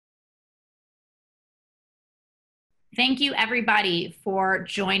Thank you, everybody, for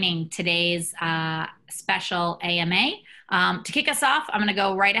joining today's special AMA. To kick us off, I'm going to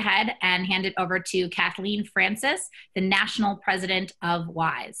go right ahead and hand it over to Kathleen Francis, the National President of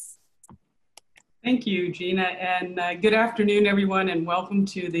WISE. Thank you, Gina, and good afternoon, everyone, and welcome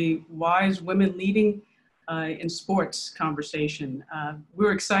to the WISE Women Leading in Sports conversation.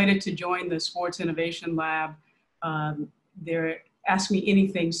 We're excited to join the Sports Innovation Lab, their Ask Me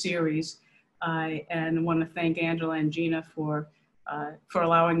Anything series. And I want to thank Angela and Gina for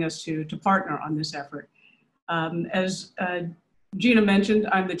allowing us to partner on this effort. As Gina mentioned,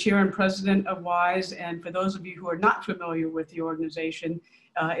 I'm the chair and president of WISE, and for those of you who are not familiar with the organization,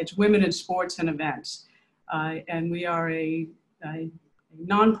 it's Women in Sports and Events. And we are a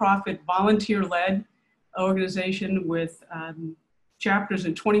nonprofit, volunteer-led organization with chapters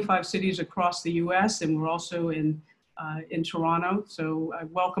in 25 cities across the US, and we're also in Toronto. So I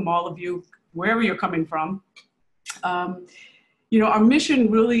welcome all of you, wherever you're coming from. Our mission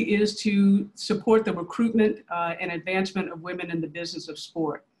really is to support the recruitment and advancement of women in the business of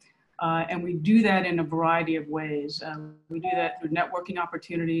sport. And we do that in a variety of ways. We do that through networking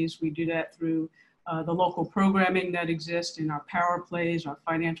opportunities. We do that through the local programming that exists in our power plays, our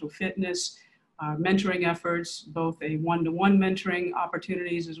financial fitness, our mentoring efforts, both a one-to-one mentoring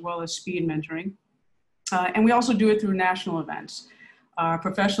opportunities as well as speed mentoring. And we also do it through national events. Our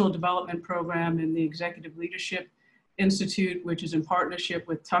professional development program in the Executive Leadership Institute, which is in partnership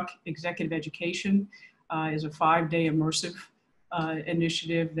with Tuck Executive Education, is a 5-day immersive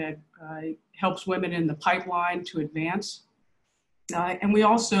initiative that helps women in the pipeline to advance. And we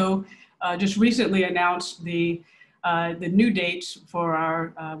also just recently announced the new dates for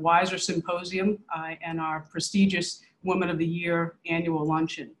our Wiser Symposium and our prestigious Women of the Year annual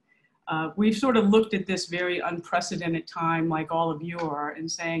luncheon. We've sort of looked at this very unprecedented time, like all of you are, and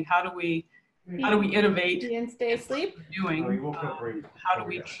saying, how do we innovate and stay asleep? Doing? How do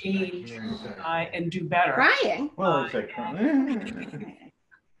we change and do better? Crying. Well, it's like,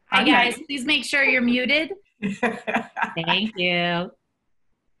 Hi, guys. Please make sure you're muted. Thank you.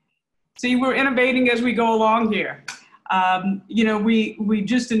 See, we're innovating as we go along here. We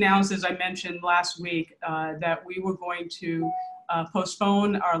just announced, as I mentioned last week, that we were going to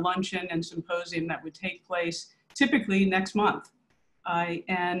postpone our luncheon and symposium that would take place typically next month.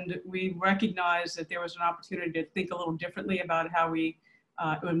 And we recognized that there was an opportunity to think a little differently about how we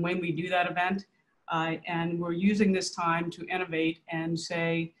and when we do that event. And we're using this time to innovate and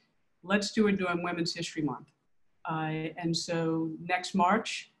say, let's do it during Women's History Month. And so next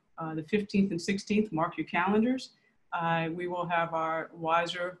March, the 15th and 16th, mark your calendars. We will have our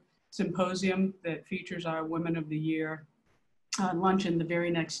Wiser Symposium that features our Women of the Year luncheon the very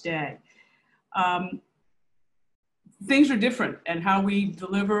next day. Things are different, and how we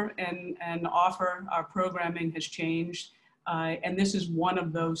deliver and offer our programming has changed. And this is one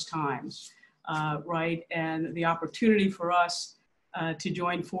of those times, right? And the opportunity for us to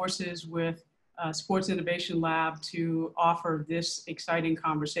join forces with Sports Innovation Lab to offer this exciting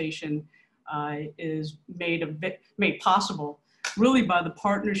conversation is made possible really by the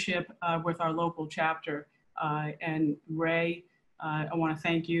partnership with our local chapter. And Ray, I want to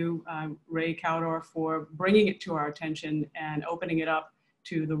thank you, Ray Cowdor, for bringing it to our attention and opening it up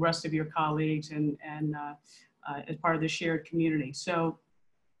to the rest of your colleagues and as part of the shared community. So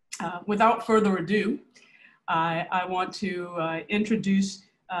without further ado, I want to introduce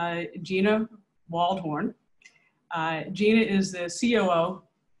Gina Waldhorn. Gina is the COO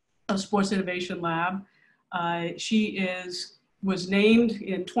of Sports Innovation Lab. She was named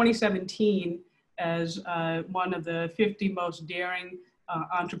in 2017 as one of the 50 most daring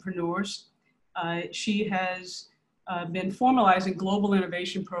entrepreneurs. She has been formalizing global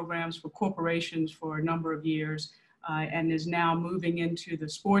innovation programs for corporations for a number of years and is now moving into the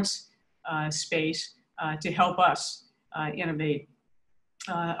sports space to help us innovate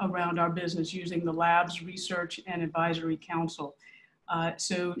around our business using the lab's research and advisory council.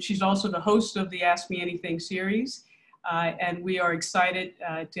 So she's also the host of the Ask Me Anything series, and we are excited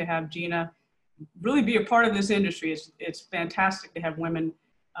to have Gina really be a part of this industry. It's fantastic to have women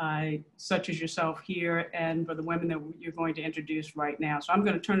such as yourself here, and for the women that you're going to introduce right now. So I'm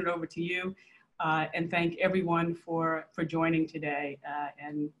going to turn it over to you and thank everyone for joining today,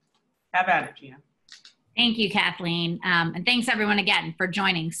 and have at it, Gina. Thank you, Kathleen. And thanks everyone again for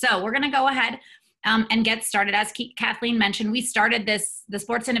joining. So we're going to go ahead and get started. As Kathleen mentioned, we started the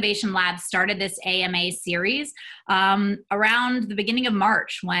Sports Innovation Lab started this AMA series around the beginning of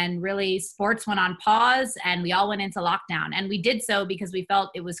March, when really sports went on pause and we all went into lockdown. And we did so because we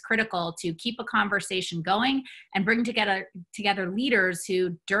felt it was critical to keep a conversation going and bring together leaders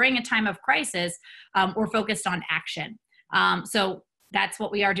who, during a time of crisis, were focused on action. So that's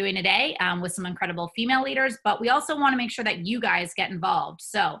what we are doing today with some incredible female leaders, but we also want to make sure that you guys get involved.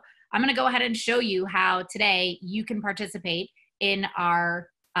 So I'm going to go ahead and show you how today you can participate in our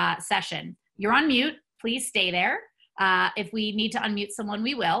session. You're on mute. Please stay there. If we need to unmute someone,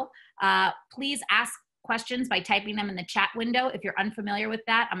 we will. Please ask questions by typing them in the chat window. If you're unfamiliar with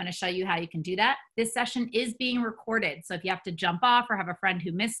that, I'm going to show you how you can do that. This session is being recorded, so if you have to jump off or have a friend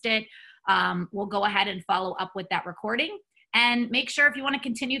who missed it, we'll go ahead and follow up with that recording. And make sure, if you want to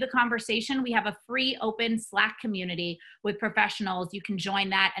continue the conversation, we have a free open Slack community with professionals. You can join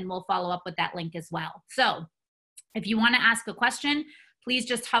that and we'll follow up with that link as well. So if you want to ask a question, please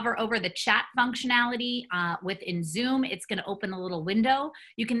just hover over the chat functionality within Zoom. It's going to open a little window.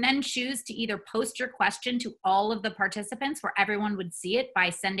 You can then choose to either post your question to all of the participants where everyone would see it by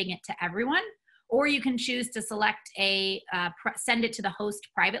sending it to everyone, or you can choose to select send it to the host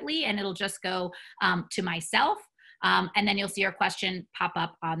privately and it'll just go to myself. And then you'll see your question pop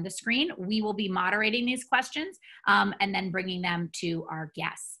up on the screen. We will be moderating these questions and then bringing them to our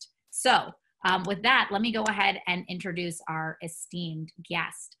guest. So with that, let me go ahead and introduce our esteemed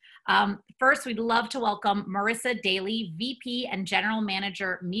guest. First, we'd love to welcome Marissa Daly, VP and General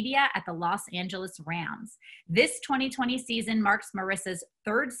Manager Media at the Los Angeles Rams. This 2020 season marks Marissa's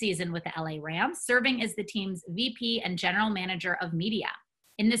third season with the LA Rams, serving as the team's VP and General Manager of Media.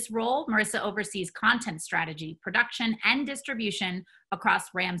 In this role, Marissa oversees content strategy, production, and distribution across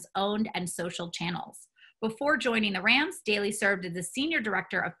Rams' owned and social channels. Before joining the Rams, Daly served as the Senior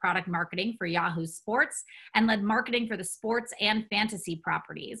Director of Product Marketing for Yahoo Sports and led marketing for the sports and fantasy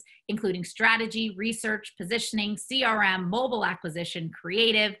properties, including strategy, research, positioning, CRM, mobile acquisition,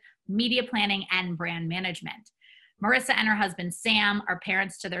 creative, media planning, and brand management. Marissa and her husband, Sam, are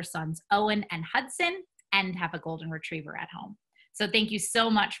parents to their sons, Owen and Hudson, and have a golden retriever at home. So thank you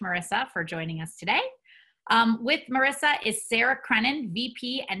so much, Marissa, for joining us today. With Marissa is Sarah Crennan,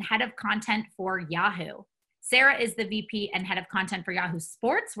 VP and Head of Content for Yahoo. Sarah is the VP and Head of Content for Yahoo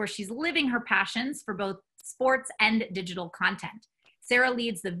Sports, where she's living her passions for both sports and digital content. Sarah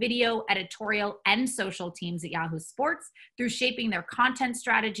leads the video, editorial, and social teams at Yahoo Sports through shaping their content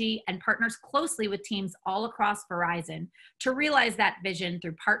strategy and partners closely with teams all across Verizon to realize that vision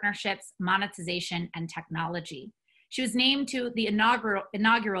through partnerships, monetization, and technology. She was named to the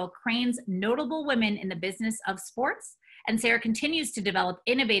inaugural Crane's Notable Women in the Business of Sports, and Sarah continues to develop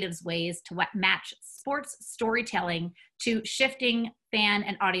innovative ways to match sports storytelling to shifting fan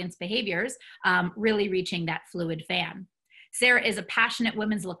and audience behaviors, really reaching that fluid fan. Sarah is a passionate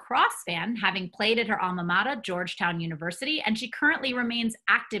women's lacrosse fan, having played at her alma mater, Georgetown University, and she currently remains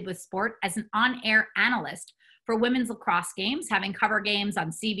active with sport as an on-air analyst for women's lacrosse games, having covered games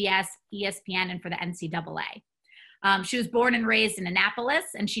on CBS, ESPN, and for the NCAA. She was born and raised in Annapolis,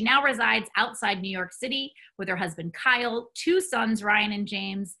 and she now resides outside New York City with her husband, Kyle, two sons, Ryan and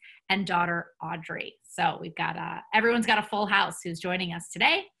James, and daughter, Audrey. So we've got, everyone's got a full house who's joining us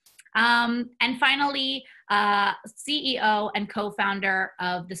today. And finally, CEO and co-founder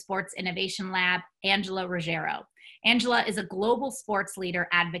of the Sports Innovation Lab, Angela Ruggiero. Angela is a global sports leader,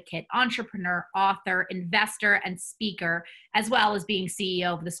 advocate, entrepreneur, author, investor, and speaker, as well as being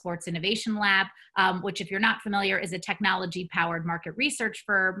CEO of the Sports Innovation Lab, which, if you're not familiar, is a technology-powered market research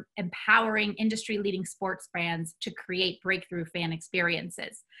firm empowering industry-leading sports brands to create breakthrough fan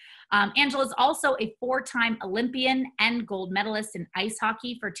experiences. Angela is also a four-time Olympian and gold medalist in ice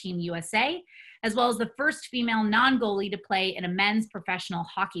hockey for Team USA, as well as the first female non-goalie to play in a men's professional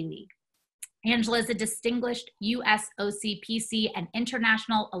hockey league. Angela is a distinguished US OCPC and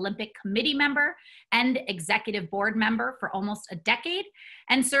International Olympic Committee member and executive board member for almost a decade,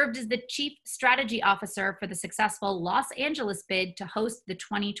 and served as the chief strategy officer for the successful Los Angeles bid to host the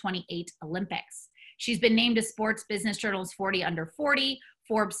 2028 Olympics. She's been named to Sports Business Journal's 40 Under 40,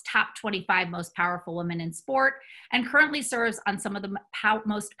 Forbes' top 25 most powerful women in sport, and currently serves on some of the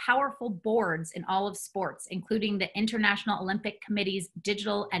most powerful boards in all of sports, including the International Olympic Committee's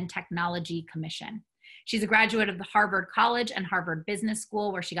Digital and Technology Commission. She's a graduate of the Harvard College and Harvard Business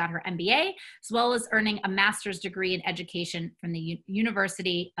School, where she got her MBA, as well as earning a master's degree in education from the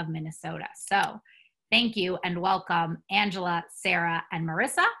University of Minnesota. So thank you and welcome, Angela, Sarah, and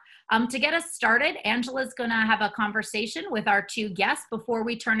Marissa. To get us started, Angela's going to have a conversation with our two guests before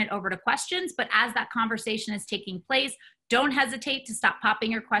we turn it over to questions. But as that conversation is taking place, don't hesitate to stop popping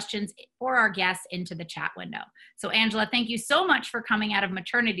your questions for our guests into the chat window. So Angela, thank you so much for coming out of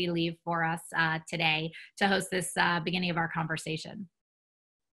maternity leave for us today to host this beginning of our conversation.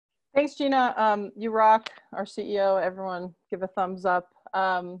 Thanks, Gina. You rock, our CEO. Everyone give a thumbs up.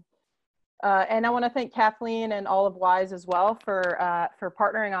 And I want to thank Kathleen and all of WISE as well for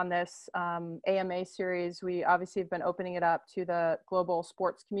partnering on this AMA series. We obviously have been opening it up to the global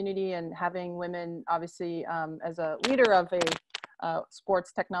sports community and having women, obviously, as a leader of a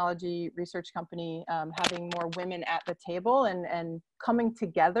sports technology research company, having more women at the table and coming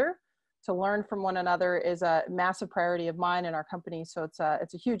together to learn from one another is a massive priority of mine and our company. So it's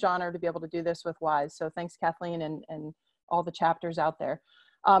a huge honor to be able to do this with WISE. So thanks, Kathleen, and all the chapters out there.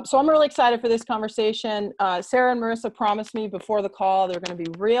 So I'm really excited for this conversation. Sarah and Marissa promised me before the call they're going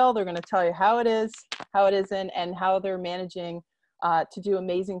to be real. They're going to tell you how it is, how it isn't, and how they're managing to do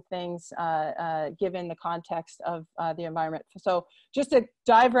amazing things given the context of the environment. So just to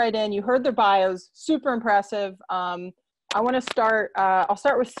dive right in, you heard their bios, super impressive. I want to start, I'll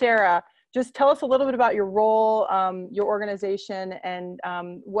start with Sarah. Just tell us a little bit about your role, your organization, and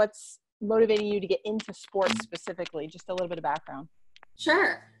what's motivating you to get into sports specifically, just a little bit of background.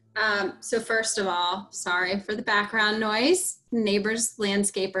 Sure. So first of all, sorry for the background noise. Neighbors,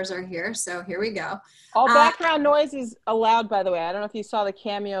 landscapers are here, so here we go. All background noise is allowed, by the way. I don't know if you saw the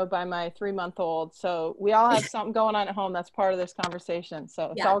cameo by my 3-month-old. So we all have something going on at home that's part of this conversation.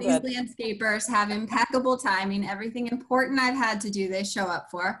 So it's all good. These landscapers have impeccable timing. Everything important I've had to do, they show up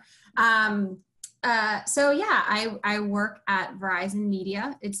for. So yeah, I work at Verizon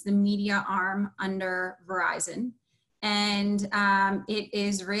Media. It's the media arm under Verizon. And it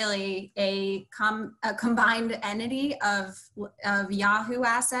is really a combined entity of Yahoo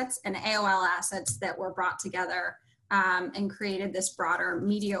assets and AOL assets that were brought together and created this broader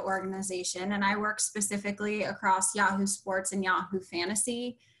media organization. And I work specifically across Yahoo Sports and Yahoo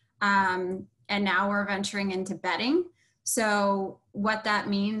Fantasy. And now we're venturing into betting. So what that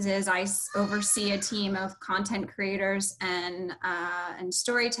means is I oversee a team of content creators and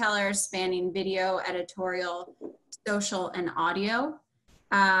storytellers spanning video, editorial, social, and audio.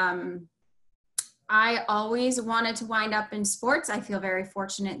 I always wanted to wind up in sports. I feel very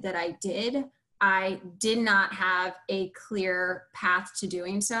fortunate that I did. I did not have a clear path to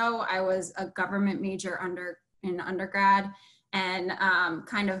doing so. I was a government major in undergrad and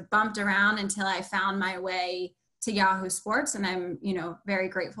kind of bumped around until I found my way to Yahoo Sports, and I'm very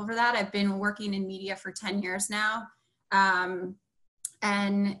grateful for that. I've been working in media for 10 years now.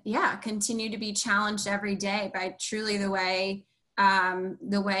 And yeah, continue to be challenged every day by truly the way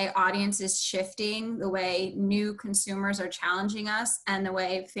audience is shifting, the way new consumers are challenging us, and the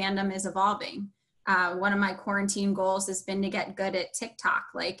way fandom is evolving. One of my quarantine goals has been to get good at TikTok,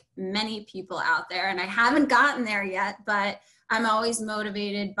 like many people out there, and I haven't gotten there yet, but I'm always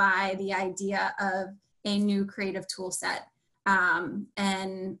motivated by the idea of a new creative tool set. And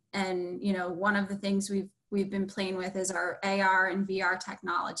one of the things we've been playing with is our AR and VR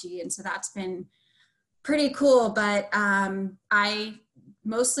technology. And so that's been pretty cool, but I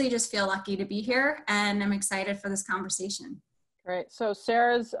mostly just feel lucky to be here and I'm excited for this conversation. Great. So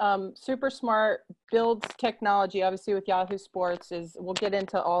Sarah's super smart, builds technology, obviously with Yahoo Sports. We'll get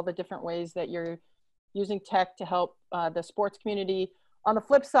into all the different ways that you're using tech to help the sports community. On the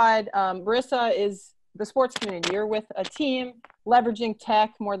flip side, Marissa is the sports community. You're with a team leveraging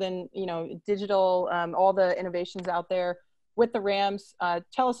tech more than digital, all the innovations out there with the Rams.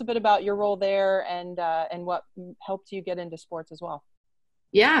 Tell us a bit about your role there and what helped you get into sports as well.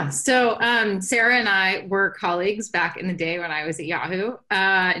 Yeah, so Sarah and I were colleagues back in the day when I was at Yahoo,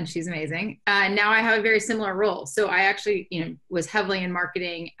 and she's amazing. Now I have a very similar role. So I actually, was heavily in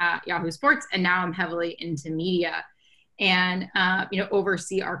marketing at Yahoo Sports, and now I'm heavily into media. And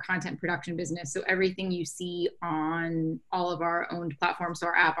oversee our content production business. So everything you see on all of our owned platforms, so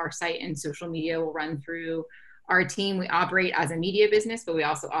our app, our site, and social media will run through our team. We operate as a media business, but we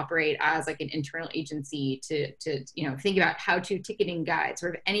also operate as like an internal agency to think about how-to ticketing guides,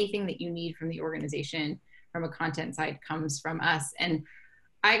 sort of anything that you need from the organization from a content side comes from us. And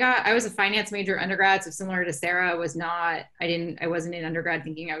I was a finance major undergrad, so similar to Sarah, I wasn't in undergrad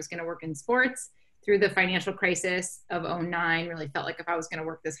thinking I was going to work in sports. Through the financial crisis of 2009, really felt like if I was going to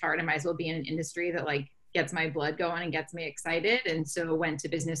work this hard, I might as well be in an industry that like gets my blood going and gets me excited. And so went to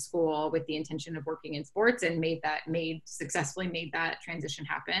business school with the intention of working in sports and successfully made that transition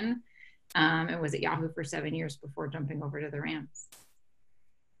happen. And was at Yahoo for 7 years before jumping over to the Rams.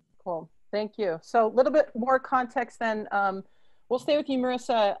 Cool. Thank you. So a little bit more context then. We'll stay with you,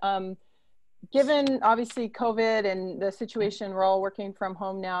 Marissa. given obviously COVID and the situation, we're all working from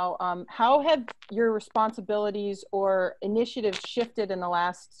home now. How have your responsibilities or initiatives shifted in the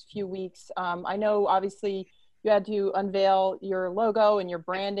last few weeks? I know obviously you had to unveil your logo and your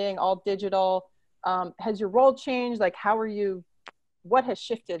branding, all digital. Has your role changed? Like, what has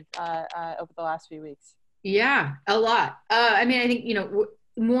shifted over the last few weeks? Yeah, a lot. I mean, I think,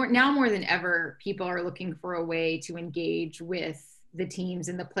 more than ever, people are looking for a way to engage with the teams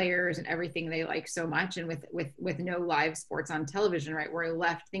and the players and everything they like so much. And with no live sports on television, right, we're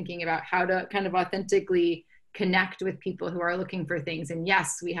left thinking about how to kind of authentically connect with people who are looking for things. And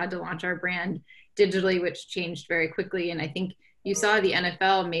yes, we had to launch our brand digitally, which changed very quickly. And I think you saw the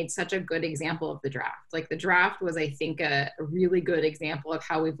NFL made such a good example of the draft. Like the draft was, I think, a really good example of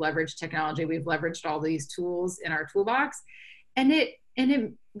how we've leveraged technology. We've leveraged all these tools in our toolbox. And it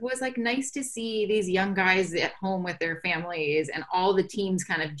was like nice to see these young guys at home with their families and all the teams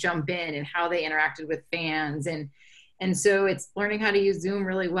kind of jump in and how they interacted with fans. And so it's learning how to use Zoom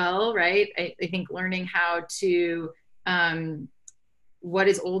really well, right? I think learning how to, what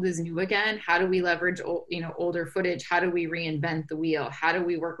is old is new again. How do we leverage older footage? How do we reinvent the wheel? How do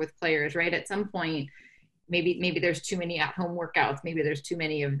we work with players, right? At some point, maybe there's too many at-home workouts. Maybe there's too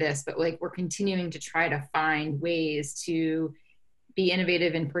many of this, but like we're continuing to try to find ways to be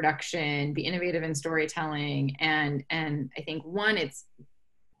innovative in production, be innovative in storytelling. And I think it's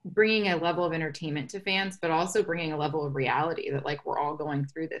bringing a level of entertainment to fans, but also bringing a level of reality that like we're all going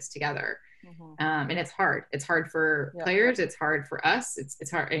through this together. Mm-hmm. And it's hard. It's hard for players. It's hard for us.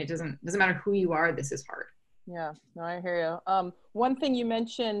 It's hard. And it doesn't matter who you are. This is hard. Yeah, no, I hear you. One thing you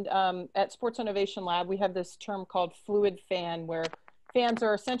mentioned at Sports Innovation Lab, we have this term called fluid fan, where fans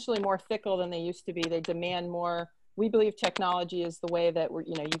are essentially more fickle than they used to be. They demand more. We believe technology is the way that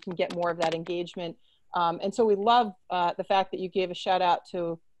you can get more of that engagement. And so we love the fact that you gave a shout out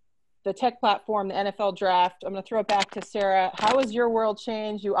to the tech platform, the NFL draft. I'm going to throw it back to Sarah. How has your world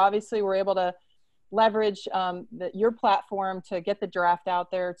changed? You obviously were able to leverage your platform to get the draft out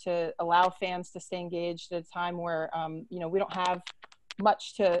there, to allow fans to stay engaged at a time where, we don't have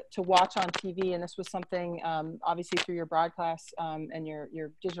much to watch on TV. And this was something, obviously through your broadcast and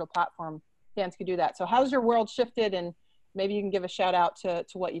your digital platform, fans could do that. So how's your world shifted? And maybe you can give a shout out to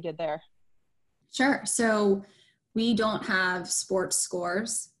what you did there. Sure. So we don't have sports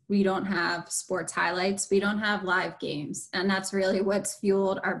scores. We don't have sports highlights. We don't have live games. And that's really what's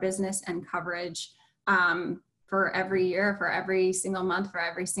fueled our business and coverage for every year, for every single month, for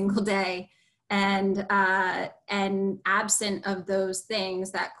every single day. And absent of those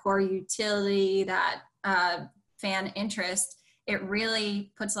things, that core utility, that fan interest, it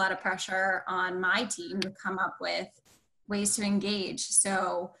really puts a lot of pressure on my team to come up with ways to engage.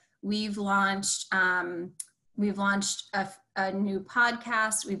 So we've launched a new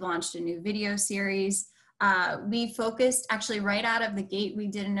podcast. We've launched a new video series. We focused actually right out of the gate. We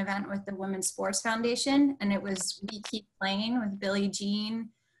did an event with the Women's Sports Foundation, and it was We Keep Playing with Billie Jean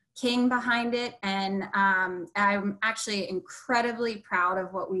King behind it. And I'm actually incredibly proud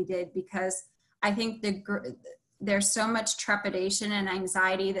of what we did, because I think there's so much trepidation and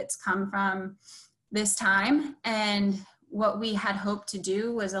anxiety that's come from this time. And what we had hoped to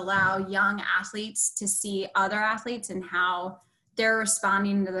do was allow young athletes to see other athletes and how they're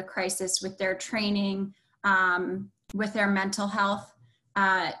responding to the crisis with their training, with their mental health.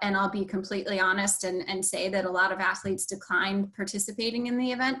 And I'll be completely honest and say that a lot of athletes declined participating in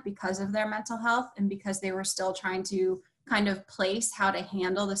the event because of their mental health and because they were still trying to kind of place how to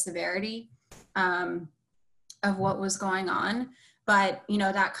handle the severity of what was going on. But,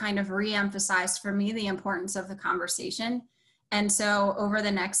 that kind of re-emphasized for me the importance of the conversation. And so over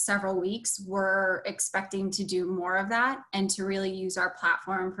the next several weeks, we're expecting to do more of that and to really use our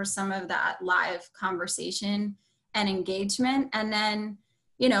platform for some of that live conversation and engagement. And then,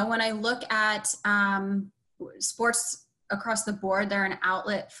 when I look at sports across the board, they're an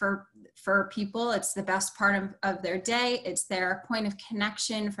outlet for people. It's the best part of their day. It's their point of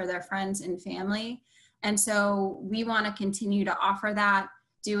connection for their friends and family. And so we want to continue to offer that,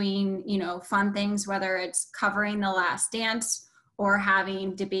 doing, fun things, whether it's covering The Last Dance or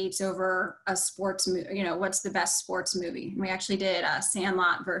having debates over a sports movie, what's the best sports movie. We actually did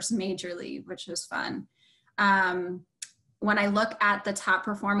Sandlot versus Major League, which was fun. When I look at the top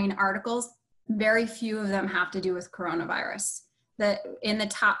performing articles, very few of them have to do with coronavirus. In the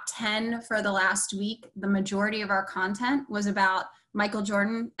top 10 for the last week, the majority of our content was about Michael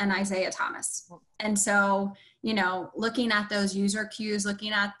Jordan and Isaiah Thomas. And so, looking at those user cues,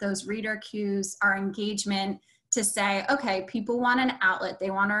 looking at those reader cues, our engagement to say, okay, people want an outlet. They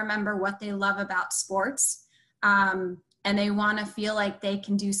want to remember what they love about sports. and they want to feel like they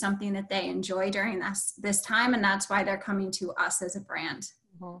can do something that they enjoy during this time. And that's why they're coming to us as a brand.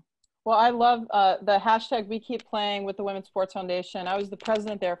 Mm-hmm. Well, I love the hashtag We Keep Playing with the Women's Sports Foundation. I was the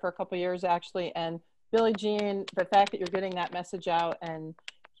president there for a couple of years, actually. And Billie Jean, the fact that you're getting that message out and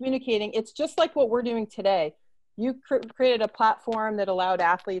communicating, it's just like what we're doing today. You created a platform that allowed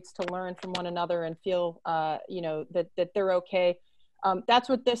athletes to learn from one another and feel, that they're okay. That's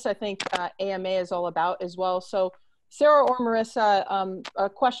what this, I think, AMA is all about as well. So Sarah or Marissa, a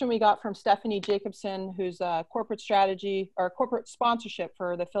question we got from Stephanie Jacobson, who's a corporate strategy or corporate sponsorship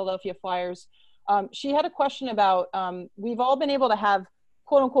for the Philadelphia Flyers. She had a question about, we've all been able to have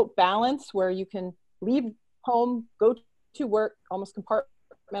quote unquote balance where you can leave home, go to work, almost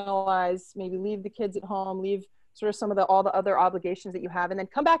compartmentalize, maybe leave the kids at home, leave sort of some of all the other obligations that you have, and then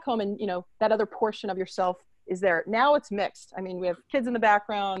come back home and, that other portion of yourself is there. Now it's mixed. I mean, we have kids in the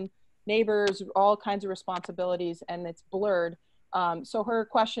background, neighbors, all kinds of responsibilities, and it's blurred. So her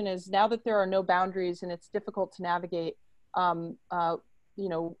question is, now that there are no boundaries and it's difficult to navigate, do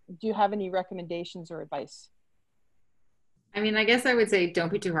you have any recommendations or advice? I mean, I guess I would say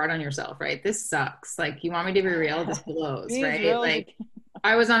don't be too hard on yourself, right? This sucks. Like, you want me to be real? This blows, right? Really? Like,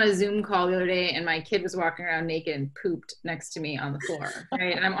 I was on a Zoom call the other day and my kid was walking around naked and pooped next to me on the floor,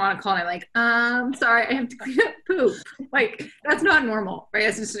 right? And I'm on a call and I'm like, sorry, I have to clean up poop. Like, that's not normal, right?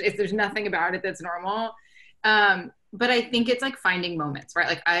 It's just, there's nothing about it that's normal. But I think it's like finding moments, right?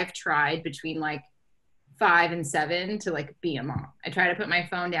 Like, I've tried between like 5 and 7 to like be a mom. I try to put my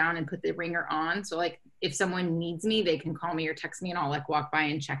phone down and put the ringer on. So like, if someone needs me, they can call me or text me and I'll like walk by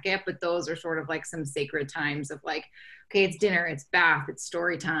and check it. But those are sort of like some sacred times of like, okay, it's dinner, it's bath, it's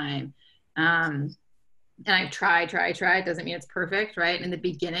story time. And I've tried, doesn't mean it's perfect, right? In the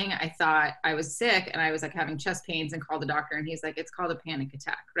beginning, I thought I was sick and I was like having chest pains and called the doctor and he's like, it's called a panic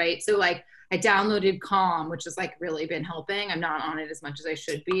attack, right? So like I downloaded Calm, which has like really been helping. I'm not on it as much as I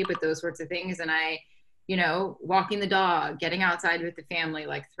should be, but those sorts of things. And I, walking the dog, getting outside with the family,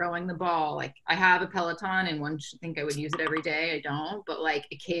 like throwing the ball. Like I have a Peloton and one should think I would use it every day. I don't, but like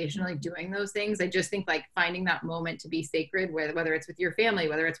occasionally doing those things. I just think like finding that moment to be sacred, whether it's with your family,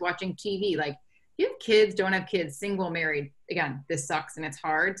 whether it's watching TV, like you have kids, don't have kids, single, married, again, this sucks and it's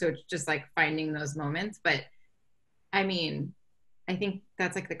hard. So it's just like finding those moments. But I mean, I think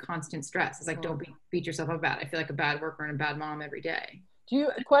that's like the constant stress. It's like, don't beat yourself up about it. I feel like a bad worker and a bad mom every day. Do you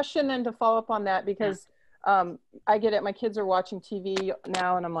question then to follow up on that? Because I get it. My kids are watching TV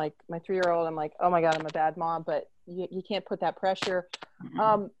now and I'm like, my 3-year-old, I'm like, oh my God, I'm a bad mom, but you can't put that pressure.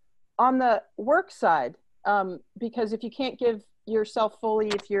 On the work side, because if you can't give yourself fully,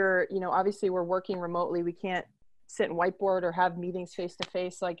 if you're, obviously we're working remotely, we can't sit and whiteboard or have meetings face to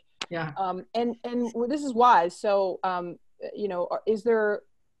face. Like, yeah. And this is wise. So, is there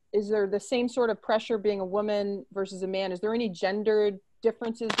the same sort of pressure being a woman versus a man? Is there any gendered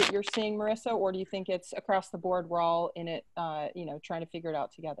differences that you're seeing, Marissa, or do you think it's across the board, we're all in it, trying to figure it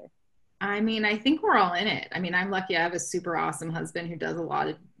out together? I mean, I think we're all in it. I mean, I'm lucky I have a super awesome husband who does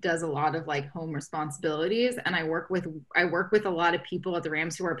a lot of like home responsibilities. And I work with a lot of people at the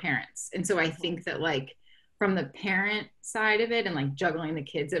Rams who are parents. And so I think that like from the parent side of it and like juggling the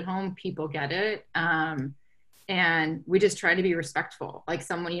kids at home, people get it. And we just try to be respectful. Like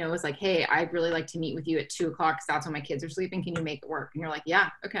someone, was like, hey, I'd really like to meet with you at 2:00 because that's when my kids are sleeping. Can you make it work? And you're like, yeah,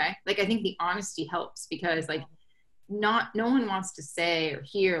 okay. Like, I think the honesty helps because like no one wants to say or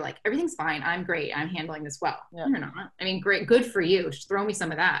hear like, everything's fine. I'm great. I'm handling this well. Yeah. You're not. I mean, great. Good for you. Just throw me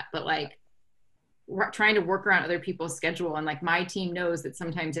some of that. But like, we're trying to work around other people's schedule. And like my team knows that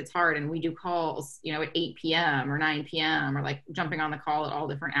sometimes it's hard and we do calls, at 8 p.m. or 9 p.m. or like jumping on the call at all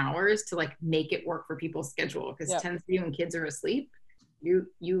different hours to like make it work for people's schedule. Because it tends to be when kids are asleep,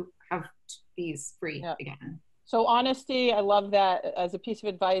 you have these free again. So honesty, I love that as a piece of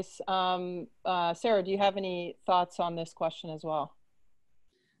advice. Sarah, do you have any thoughts on this question as well?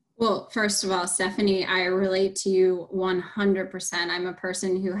 Well, first of all, Stephanie, I relate to you 100%. I'm a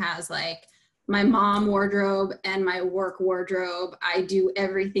person who has like my mom wardrobe and my work wardrobe. I do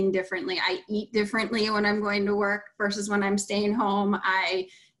everything differently. I eat differently when I'm going to work versus when I'm staying home.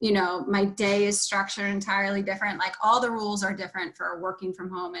 My day is structured entirely different. Like all the rules are different for working from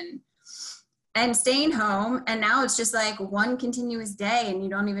home and staying home. And now it's just like one continuous day and you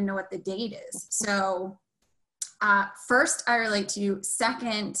don't even know what the date is. So first, I relate to you.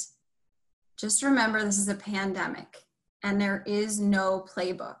 Second, just remember this is a pandemic and there is no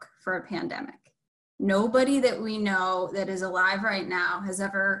playbook for a pandemic. Nobody that we know that is alive right now has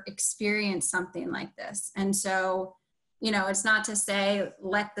ever experienced something like this. And so, it's not to say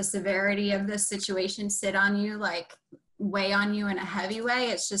let the severity of this situation sit on you, like weigh on you in a heavy way.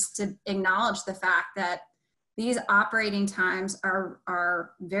 It's just to acknowledge the fact that these operating times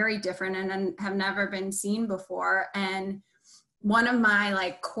are very different and have never been seen before. And one of my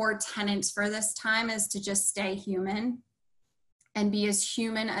like core tenets for this time is to just stay human and be as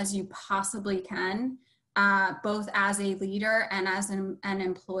human as you possibly can, both as a leader and as an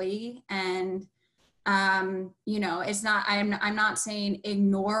employee. And you know, it's not, I'm not saying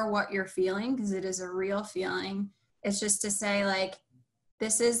ignore what you're feeling, because it is a real feeling. It's just to say, like,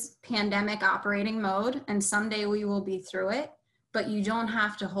 this is pandemic operating mode, and someday we will be through it, but you don't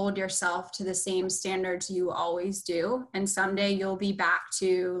have to hold yourself to the same standards you always do. And someday you'll be back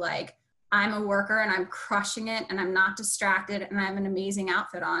to like, I'm a worker and I'm crushing it and I'm not distracted and I have an amazing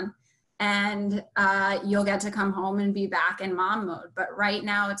outfit on. And you'll get to come home and be back in mom mode. But right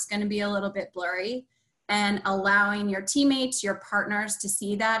now it's going to be a little bit blurry, and allowing your teammates, your partners to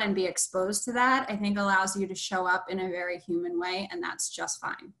see that and be exposed to that, I think allows you to show up in a very human way, and that's just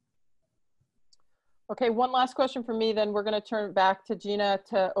fine. Okay, one last question from me, then we're going to turn back to Gina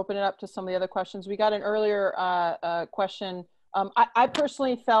to open it up to some of the other questions. We got an earlier question. I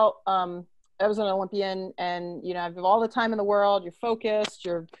personally felt I was an Olympian, and you know, I have all the time in the world. You're focused.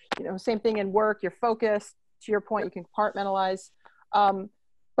 You're, you know, same thing in work. You're focused. To your point, you can compartmentalize,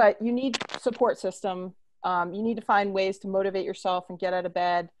 but you need support system. You need to find ways to motivate yourself and get out of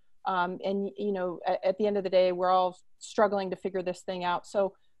bed. And you know, at the end of the day, we're all struggling to figure this thing out.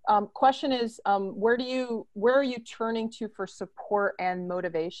 So, question is, where are you turning to for support and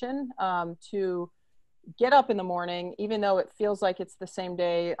motivation to get up in the morning, even though it feels like it's the same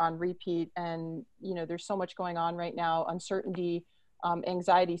day on repeat, and you know, there's so much going on right now, uncertainty,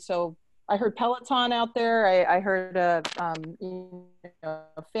 anxiety. So I heard Peloton out there. I heard you know,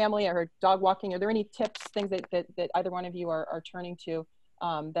 family. I heard dog walking. Are there any tips, things that either one of you are turning to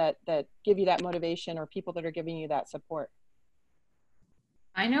that give you that motivation, or people that are giving you that support?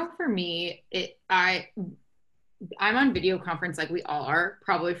 I know for me, I'm on video conference like we all are,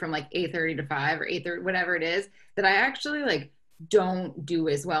 probably from like 8:30 to 5 or 8:30, whatever it is, that I actually like don't do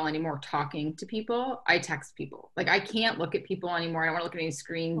as well anymore talking to people. I text people. Like I can't look at people anymore. I don't want to look at any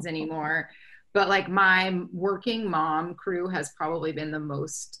screens anymore. But like my working mom crew has probably been the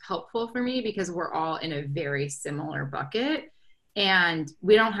most helpful for me, because we're all in a very similar bucket. And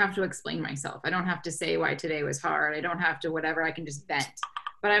we don't have to explain myself. I don't have to say why today was hard. I don't have to whatever. I can just vent.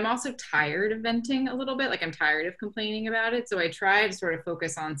 But I'm also tired of venting a little bit. Like I'm tired of complaining about it. So I try to sort of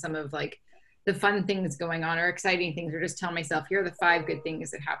focus on some of like the fun things going on or exciting things, or just tell myself, here are the 5 good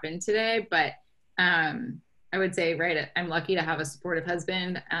things that happened today. But I would say, right, I'm lucky to have a supportive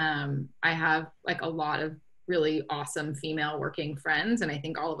husband. I have like a lot of really awesome female working friends. And I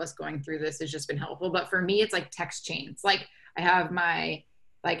think all of us going through this has just been helpful. But for me, it's like text chains. Like I have my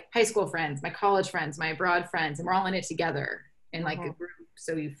like high school friends, my college friends, my abroad friends, and we're all in it together in like a group.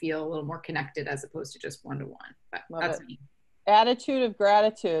 So you feel a little more connected as opposed to just one-to-one. But that's me. Attitude of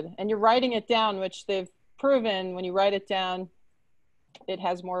gratitude. And you're writing it down, which they've proven when you write it down, it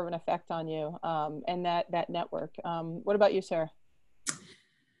has more of an effect on you, and that network. What about you, Sarah?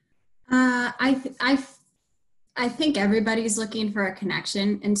 I think everybody's looking for a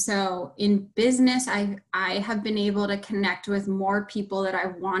connection. And so in business, I have been able to connect with more people that I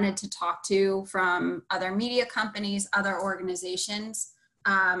wanted to talk to from other media companies, other organizations,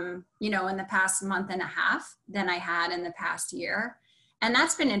 you know, in the past month and a half than I had in the past year. And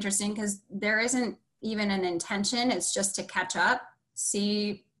that's been interesting, because there isn't even an intention. It's just to catch up,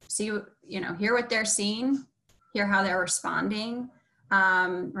 see, you know, hear what they're seeing, hear how they're responding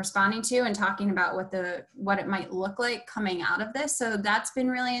to, and talking about what it might look like coming out of this. So that's been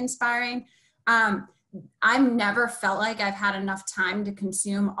really inspiring. I've never felt like I've had enough time to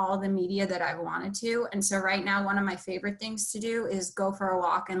consume all the media that I wanted to. And so right now, one of my favorite things to do is go for a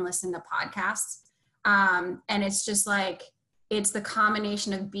walk and listen to podcasts. And it's just like, it's the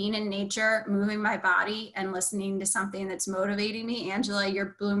combination of being in nature, moving my body, and listening to something that's motivating me. Angela,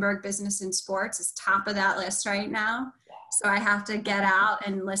 your Bloomberg Business and Sports is top of that list right now. So I have to get out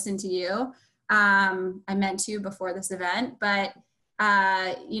and listen to you. I meant to before this event, but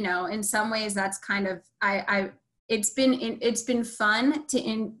you know, in some ways that's kind of, it's been fun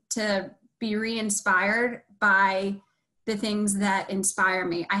to be re-inspired by the things that inspire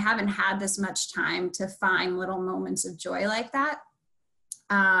me. I haven't had this much time to find little moments of joy like that.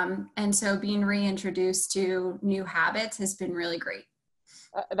 And so being reintroduced to new habits has been really great.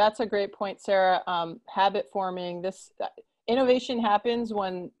 That's a great point, Sarah. Habit forming. This innovation happens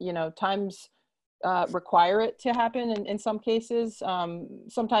when, you know, times require it to happen in some cases.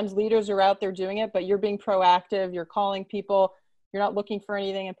 Sometimes leaders are out there doing it, but you're being proactive. You're calling people. You're not looking for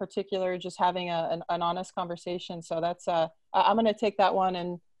anything in particular, just having an honest conversation. So that's, I'm going to take that one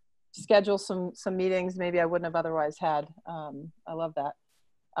and schedule some meetings maybe I wouldn't have otherwise had. I love that.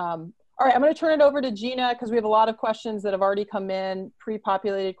 All right, I'm going to turn it over to Gina because we have a lot of questions that have already come in,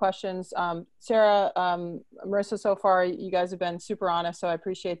 pre-populated questions. Sarah, Marissa, so far, you guys have been super honest, so I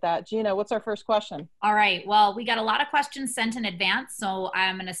appreciate that. Gina, what's our first question? All right, well, we got a lot of questions sent in advance, so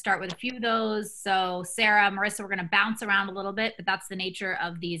I'm going to start with a few of those. So Sarah, Marissa, we're going to bounce around a little bit, but that's the nature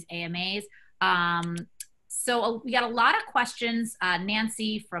of these AMAs. So we got a lot of questions.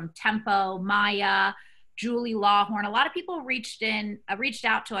 Nancy from Tempo, Maya, Julie Lawhorn. A lot of people reached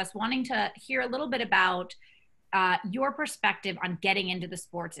out to us wanting to hear a little bit about your perspective on getting into the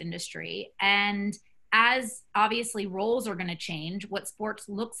sports industry. And as obviously roles are going to change, what sports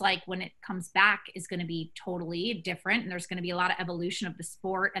looks like when it comes back is going to be totally different. And there's going to be a lot of evolution of the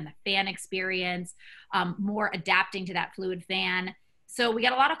sport and the fan experience, more adapting to that fluid fan. So we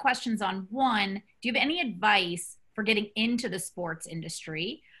got a lot of questions on one, do you have any advice for getting into the sports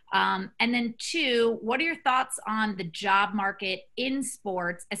industry? And then two, what are your thoughts on the job market in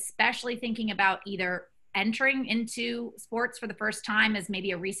sports, especially thinking about either entering into sports for the first time as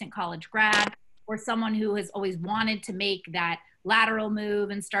maybe a recent college grad or someone who has always wanted to make that lateral move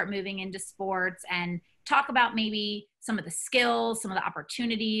and start moving into sports, and talk about maybe some of the skills, some of the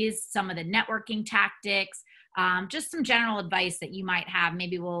opportunities, some of the networking tactics, just some general advice that you might have.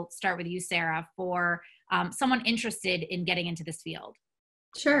 Maybe we'll start with you, Sarah, for someone interested in getting into this field.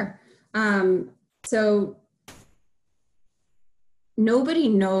 Sure. So nobody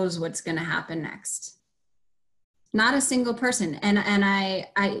knows what's going to happen next. Not a single person. And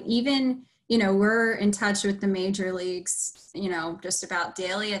I even, we're in touch with the major leagues, just about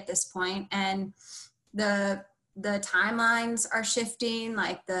daily at this point. And the timelines are shifting,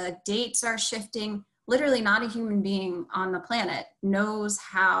 like the dates are shifting. Literally not a human being on the planet knows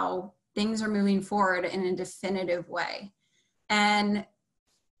how things are moving forward in a definitive way. And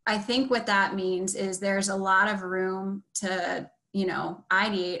I think what that means is there's a lot of room to,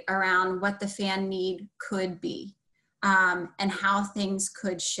 ideate around what the fan need could be, and how things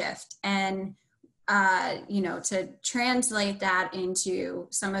could shift. And, to translate that into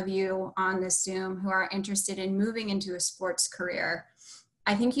some of you on this Zoom who are interested in moving into a sports career,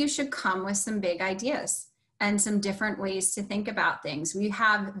 I think you should come with some big ideas and some different ways to think about things. We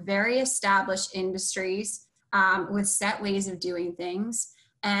have very established industries with set ways of doing things.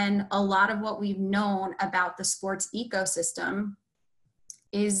 And a lot of what we've known about the sports ecosystem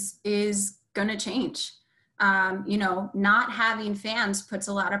is going to change. Not having fans puts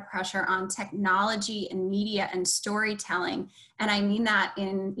a lot of pressure on technology and media and storytelling. And I mean that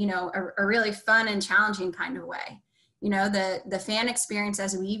in, a really fun and challenging kind of way. The fan experience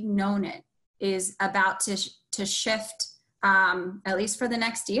as we've known it is about to shift, at least for the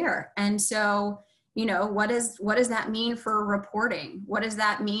next year. And so, what does that mean for reporting? What does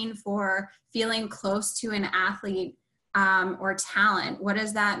that mean for feeling close to an athlete or talent? What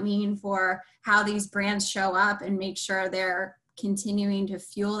does that mean for how these brands show up and make sure they're continuing to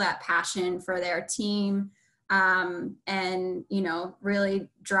fuel that passion for their team, and, really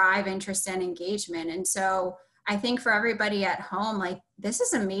drive interest and engagement? And so I think for everybody at home, like, this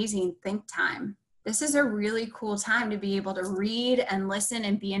is amazing think time. This is a really cool time to be able to read and listen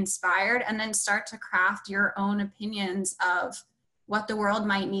and be inspired, and then start to craft your own opinions of what the world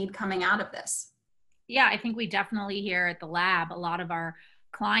might need coming out of this. Yeah, I think we definitely hear at the lab a lot of our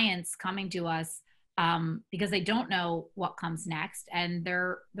clients coming to us because they don't know what comes next, and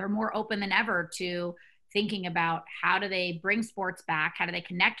they're more open than ever to thinking about how do they bring sports back, how do they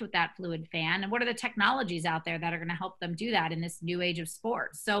connect with that fluid fan, and what are the technologies out there that are going to help them do that in this new age of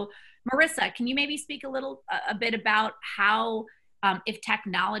sports. So Marissa, can you maybe speak a bit about how, if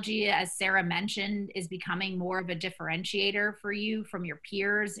technology, as Sarah mentioned, is becoming more of a differentiator for you from your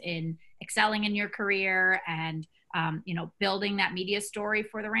peers in excelling in your career and, building that media story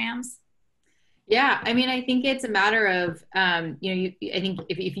for the Rams? Yeah, I mean, I think it's a matter of, I think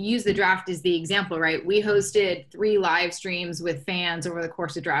if you use the draft as the example, right, we hosted 3 live streams with fans over the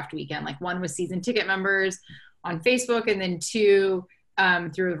course of draft weekend. Like, one was season ticket members on Facebook, and then 2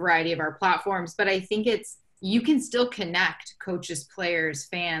 through a variety of our platforms. But I think you can still connect coaches, players,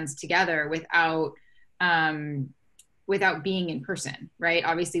 fans together without being in person, right?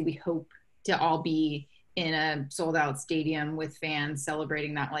 Obviously, we hope to all be in a sold out stadium with fans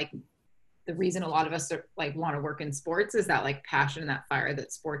celebrating that. Like, the reason a lot of us want to work in sports is that passion and that fire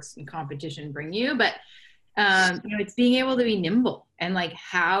that sports and competition bring you. But it's being able to be nimble and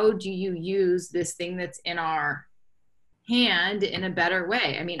how do you use this thing that's in our hand in a better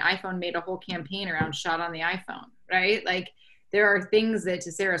way? I mean, iPhone made a whole campaign around shot on the iPhone, right? There are things that,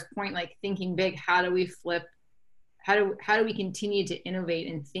 to Sarah's point, thinking big, how do we flip how do we continue to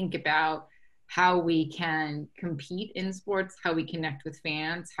innovate and think about how we can compete in sports, how we connect with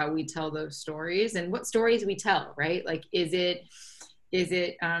fans, how we tell those stories, and what stories we tell, right? Like, is it,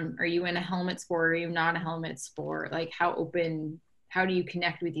 are you in a helmet sport? Are you not a helmet sport? Like, how do you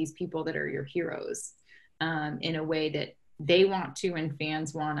connect with these people that are your heroes in a way that they want to, and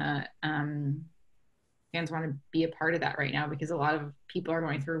fans want to be a part of that right now, because a lot of people are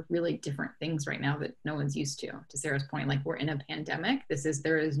going through really different things right now that no one's used to. To Sarah's point, like, we're in a pandemic.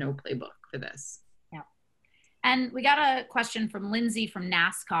 There is no playbook for this. Yeah. And we got a question from Lindsay from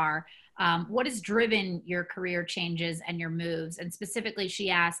NASCAR. What has driven your career changes and your moves? And specifically, she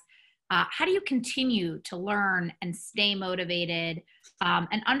asked, how do you continue to learn and stay motivated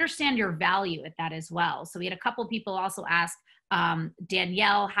and understand your value at that as well? So we had a couple people also ask,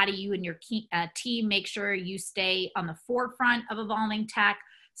 Danielle, how do you and your team make sure you stay on the forefront of evolving tech?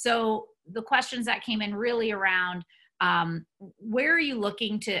 So the questions that came in really around where are you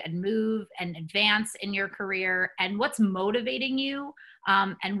looking to move and advance in your career, and what's motivating you,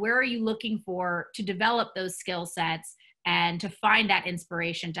 and where are you looking for to develop those skill sets and to find that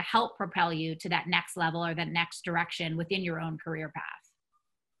inspiration to help propel you to that next level or that next direction within your own career path?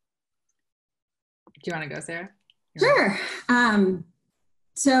 Do you want to go, Sarah? Sure.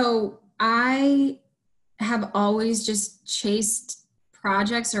 So I have always just chased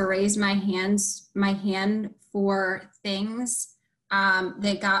projects or raised my hand for things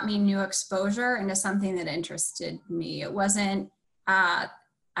that got me new exposure into something that interested me. It wasn't, I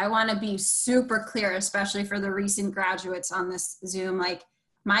want to be super clear, especially for the recent graduates on this Zoom, like,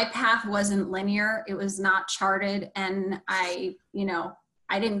 my path wasn't linear. It was not charted. And I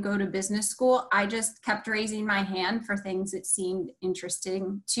didn't go to business school. I just kept raising my hand for things that seemed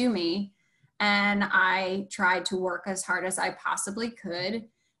interesting to me. And I tried to work as hard as I possibly could.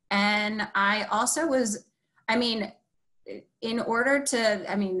 And I also was, anybody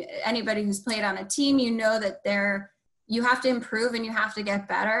who's played on a team, you know that you have to improve and you have to get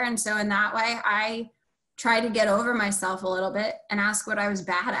better. And so in that way, I tried to get over myself a little bit and ask what I was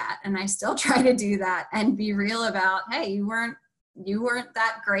bad at. And I still try to do that and be real about, hey, you weren't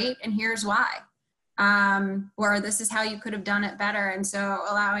that great, and here's why. Or this is how you could have done it better. And so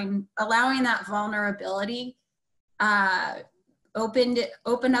allowing that vulnerability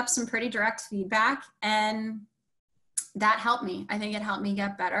opened up some pretty direct feedback, and that helped me. I think it helped me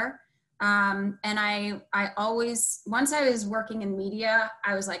get better. And I always, once I was working in media,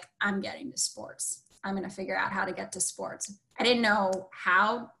 I was like, I'm getting to sports. I'm going to figure out how to get to sports. I didn't know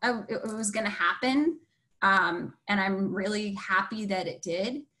how it was going to happen. And I'm really happy that it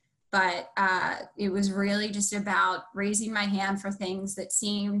did. But it was really just about raising my hand for things that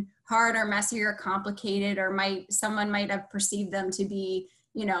seemed hard or messy or complicated, or someone might have perceived them to be,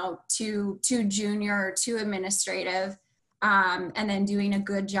 too junior or too administrative. And then doing a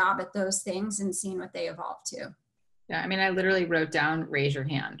good job at those things and seeing what they evolve to. Yeah, I literally wrote down, raise your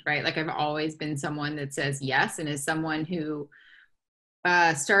hand, right? Like, I've always been someone that says yes, and is someone who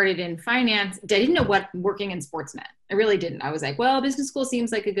started in finance. I didn't know what working in sports meant. I really didn't. I was like, well, business school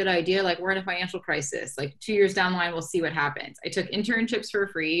seems like a good idea. Like, we're in a financial crisis. Like, 2 years down the line, we'll see what happens. I took internships for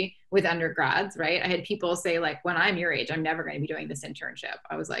free with undergrads, right? I had people say, like, when I'm your age, I'm never going to be doing this internship.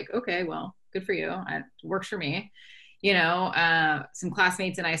 I was like, okay, well, good for you. It works for me. Some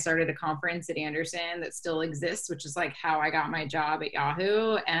classmates and I started a conference at Anderson that still exists, which is like how I got my job at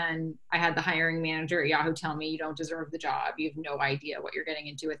Yahoo. And I had the hiring manager at Yahoo tell me, you don't deserve the job. You have no idea what you're getting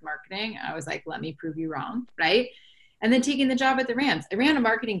into with marketing. I was like, let me prove you wrong, right? And then taking the job at the Rams, I ran a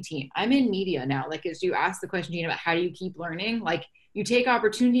marketing team. I'm in media now. Like, as you asked the question, Gina, about how do you keep learning? Like, you take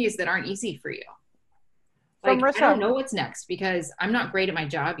opportunities that aren't easy for you. Like, Marissa, I don't know what's next because I'm not great at my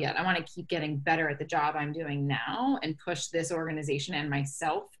job yet. I want to keep getting better at the job I'm doing now and push this organization and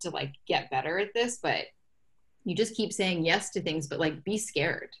myself to, like, get better at this. But you just keep saying yes to things, but, like, be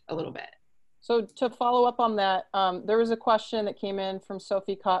scared a little bit. So to follow up on that, there was a question that came in from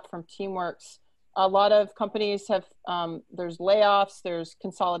Sophie Cott from Teamworks. A lot of companies have, there's layoffs, there's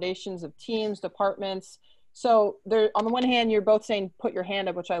consolidations of teams, departments. So there, on the one hand, you're both saying, put your hand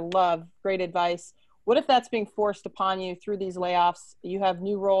up, which I love, great advice. What if that's being forced upon you through these layoffs? You have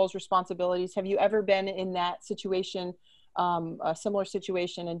new roles, responsibilities. Have you ever been in that situation, a similar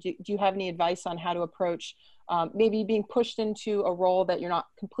situation? And do you have any advice on how to approach maybe being pushed into a role that you're not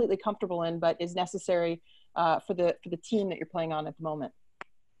completely comfortable in, but is necessary for the team that you're playing on at the moment?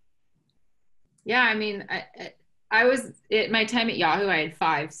 Yeah, I was at my time at Yahoo, I had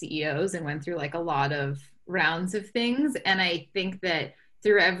 5 CEOs and went through, like, a lot of rounds of things. And I think that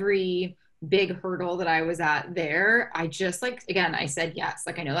through every big hurdle that I was at there, I just like, again, I said yes.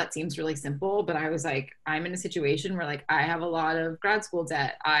 Like, I know that seems really simple, but I was like, I'm in a situation where like, I have a lot of grad school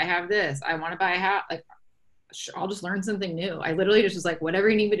debt. I have this, I want to buy a house. Like, I'll just learn something new. I literally just was like, whatever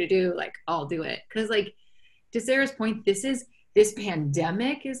you need me to do, like, I'll do it. Cause like, to Sarah's point, this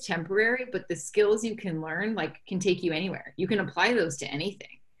pandemic is temporary, but the skills you can learn, like, can take you anywhere. You can apply those to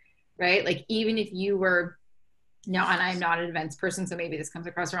anything, right? Like, even if you were, now, and I'm not an events person, so maybe this comes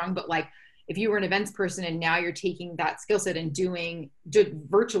across wrong, but like, if you were an events person and now you're taking that skill set and doing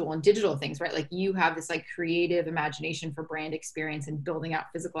virtual and digital things, right? Like, you have this like creative imagination for brand experience and building out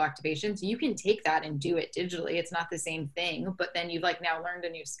physical activations. You can take that and do it digitally. It's not the same thing, but then you've like now learned a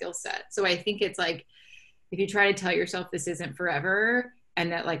new skill set. So I think it's like, if you try to tell yourself this isn't forever,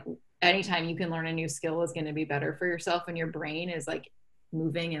 and that like anytime you can learn a new skill is going to be better for yourself and your brain is like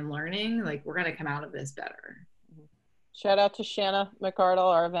moving and learning, like, we're going to come out of this better. Shout out to Shanna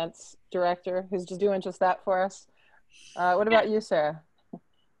McArdle, our events director, who's just doing just that for us. What about you, Sarah?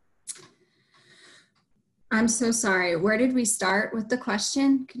 I'm so sorry. Where did we start with the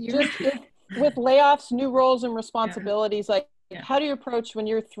question? Could you with layoffs, new roles and responsibilities, like how do you approach when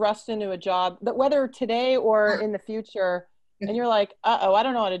you're thrust into a job that whether today or in the future, and you're like, uh-oh, I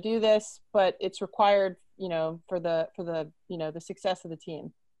don't know how to do this, but it's required, you know, for the, you know, the success of the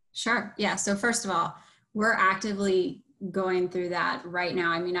team? Sure. Yeah. So first of all, we're actively going through that right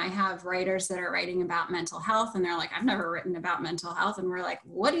now. I mean, I have writers that are writing about mental health and they're like, I've never written about mental health. And we're like,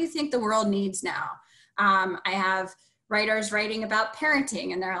 what do you think the world needs now? I have writers writing about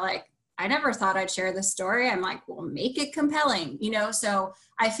parenting and they're like, I never thought I'd share this story. I'm like, well, make it compelling, you know? So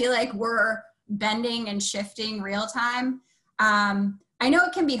I feel like we're bending and shifting real time. I know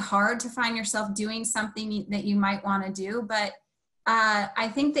it can be hard to find yourself doing something that you might want to do, but I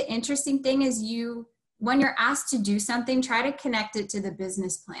think the interesting thing is when you're asked to do something, try to connect it to the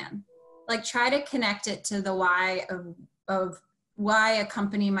business plan. Like, try to connect it to the why of why a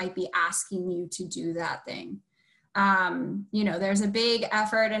company might be asking you to do that thing. You know, there's a big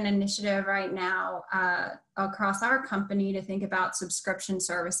effort and initiative right now across our company to think about subscription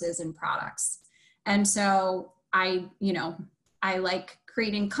services and products. And so I like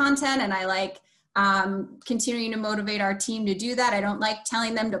creating content and I like continuing to motivate our team to do that. I don't like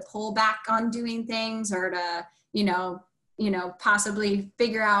telling them to pull back on doing things or to, you know, possibly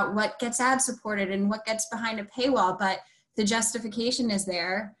figure out what gets ad supported and what gets behind a paywall, but the justification is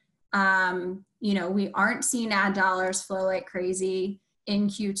there. You know, we aren't seeing ad dollars flow like crazy in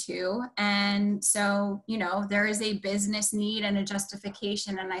Q2. And so, you know, there is a business need and a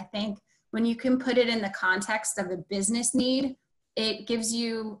justification. And I think when you can put it in the context of a business need, it gives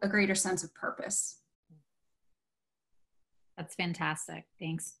you a greater sense of purpose. That's fantastic.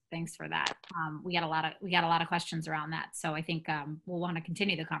 Thanks for that. We got a lot of questions around that. So I think we'll want to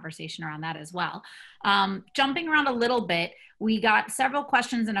continue the conversation around that as well. Jumping around a little bit, we got several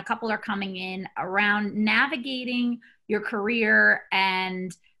questions and a couple are coming in around navigating your career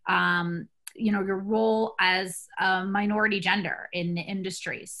and you know, your role as a minority gender in the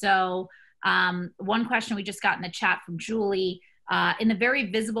industry. So one question we just got in the chat from Julie. In the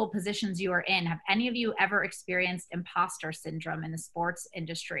very visible positions you are in, have any of you ever experienced imposter syndrome in the sports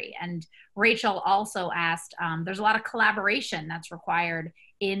industry? And Rachel also asked, there's a lot of collaboration that's required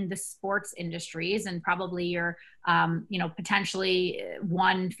in the sports industries, and probably you're, you know, potentially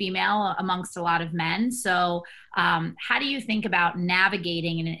one female amongst a lot of men. So how do you think about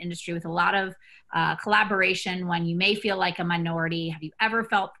navigating in an industry with a lot of collaboration when you may feel like a minority? Have you ever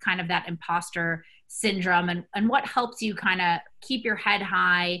felt kind of that imposter syndrome, and what helps you kind of keep your head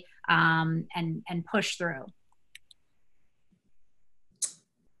high and push through?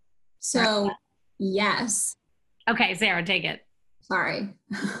 So yes. Okay, Sarah, take it. Sorry.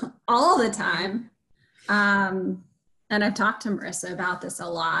 All the time. And I've talked to Marissa about this a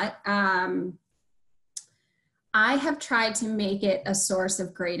lot. I have tried to make it a source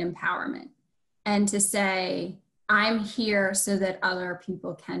of great empowerment and to say, I'm here so that other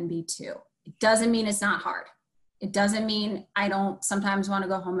people can be too. It doesn't mean it's not hard. It doesn't mean I don't sometimes want to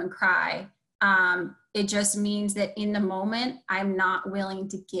go home and cry. It just means that in the moment, I'm not willing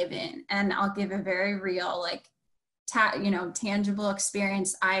to give in. And I'll give a very real, like, tangible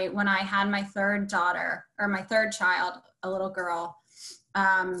experience. When I had my third daughter, or my third child, a little girl,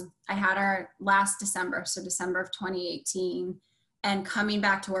 I had her last December, so December of 2018. And coming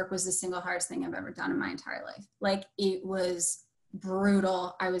back to work was the single hardest thing I've ever done in my entire life. Like, it was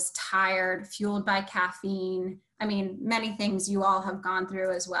brutal. I was tired, fueled by caffeine. I mean, many things you all have gone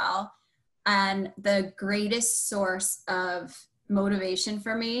through as well. And the greatest source of motivation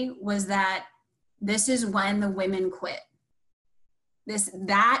for me was that this is when the women quit.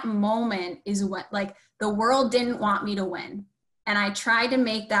 that moment is what, like, the world didn't want me to win. And I tried to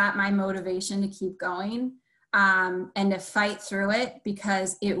make that my motivation to keep going, and to fight through it,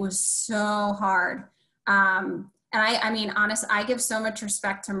 because it was so hard. And I mean, honestly, I give so much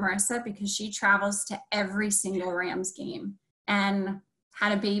respect to Marissa, because she travels to every single Rams game and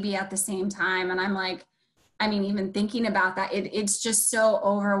had a baby at the same time. And I'm like, I mean, even thinking about that, it's just so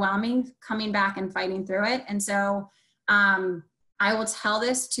overwhelming coming back and fighting through it. And so I will tell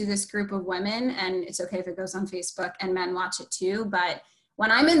this to this group of women, and it's okay if it goes on Facebook and men watch it too. But when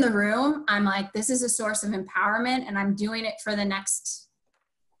I'm in the room, I'm like, this is a source of empowerment, and I'm doing it for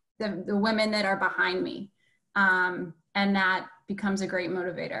the women that are behind me. And that becomes a great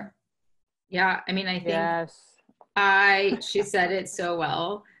motivator. Yeah. I mean, I think she said it so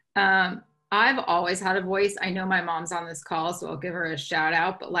well. I've always had a voice. I know my mom's on this call, so I'll give her a shout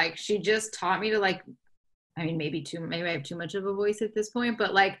out, but like, she just taught me to, like, I mean, maybe I have too much of a voice at this point,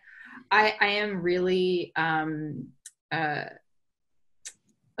 but like, I am really,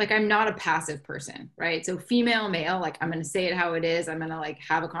 like, I'm not a passive person, right? So female, male, like, I'm going to say it how it is. I'm going to, like,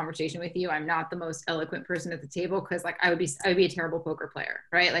 have a conversation with you. I'm not the most eloquent person at the table, because like, I would be a terrible poker player,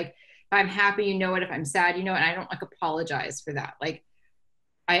 right? Like, if I'm happy, you know it. If I'm sad, you know it. And I don't like apologize for that. Like,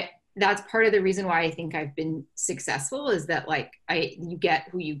 that's part of the reason why I think I've been successful, is that like, you get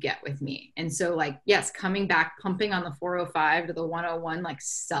who you get with me. And so like, yes, coming back, pumping on the 405 to the 101, like,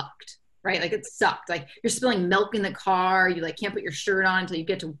 sucked, right? Like, it sucked. Like, you're spilling milk in the car. You like can't put your shirt on until you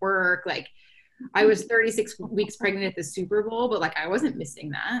get to work. Like, I was 36 weeks pregnant at the Super Bowl, but like, I wasn't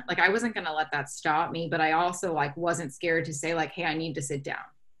missing that. Like, I wasn't going to let that stop me, but I also like wasn't scared to say like, hey, I need to sit down.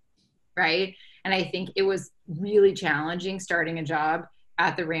 Right. And I think it was really challenging starting a job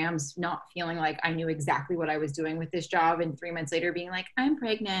at the Rams, not feeling like I knew exactly what I was doing with this job, and 3 months later being like, I'm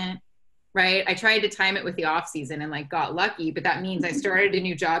pregnant. Right. I tried to time it with the off season and like got lucky, but that means I started a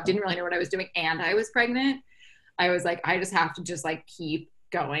new job, didn't really know what I was doing, and I was pregnant. I was like, I just have to just like keep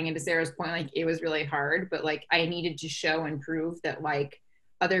going. And to Sarah's point, like, it was really hard, but like, I needed to show and prove that like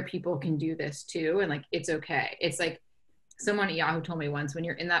other people can do this too. And like, it's okay. It's like, someone at Yahoo told me once, when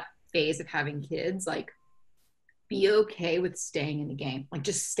you're in that phase of having kids, like, be okay with staying in the game. Like,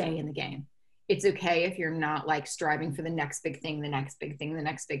 just stay in the game. It's okay if you're not like striving for the next big thing, the next big thing, the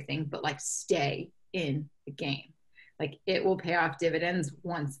next big thing, but like, stay in the game. Like, it will pay off dividends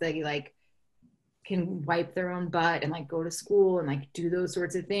once they like can wipe their own butt and like go to school and like do those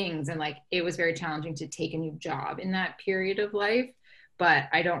sorts of things. And like, it was very challenging to take a new job in that period of life, but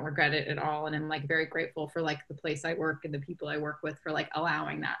I don't regret it at all. And I'm like very grateful for like the place I work and the people I work with for like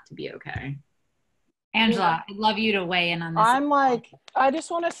allowing that to be okay. Angela, I'd love you to weigh in on this. I'm like, I just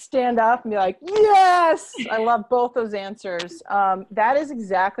want to stand up and be like, yes, I love both those answers. That is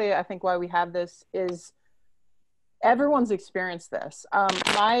exactly, I think, why we have this, is everyone's experienced this.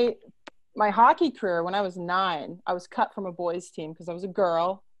 My hockey career, when I was 9, I was cut from a boys team because I was a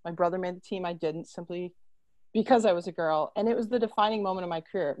girl. My brother made the team. I didn't, simply because I was a girl. And it was the defining moment of my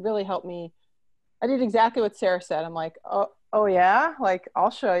career. It really helped me. I did exactly what Sarah said. I'm like, oh yeah, like,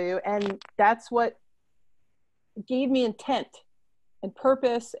 I'll show you. And that's what gave me intent and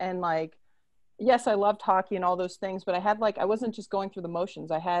purpose. And like, yes, I loved hockey and all those things, but I wasn't just going through the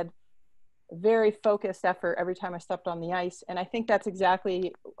motions. I had a very focused effort every time I stepped on the ice. And I think that's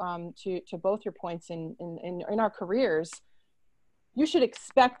exactly to both your points in our careers. You should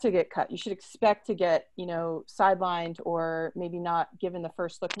expect to get cut. You should expect to get, sidelined or maybe not given the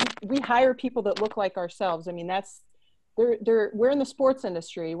first look. We hire people that look like ourselves. I mean, we're in the sports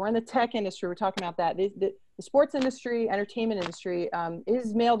industry. We're in the tech industry. We're talking about that. The sports industry, entertainment industry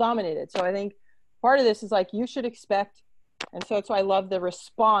is male dominated. So I think part of this is like, you should expect. And so I love the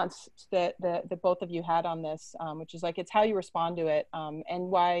response that both of you had on this, which is like, it's how you respond to it, and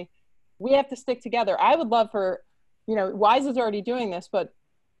why we have to stick together. I would love for, Wise is already doing this, but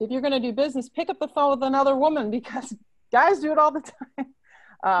if you're going to do business, pick up the phone with another woman, because guys do it all the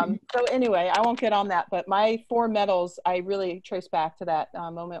time. So anyway, I won't get on that, but my 4 medals, I really trace back to that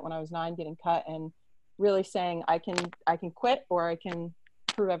moment when I was 9 getting cut and really saying I can quit or I can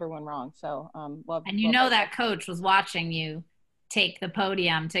prove everyone wrong. So love. And that coach was watching you take the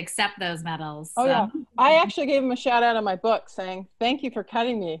podium to accept those medals. Oh yeah, I actually gave him a shout out on my book saying, thank you for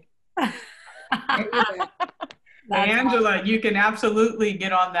cutting me. Angela, awesome. You can absolutely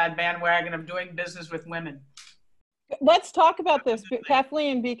get on that bandwagon of doing business with women. Let's talk about this,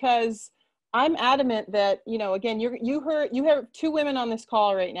 Kathleen, because I'm adamant that, again, you have 2 women on this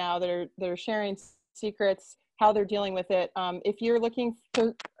call right now that are sharing secrets, how they're dealing with it. If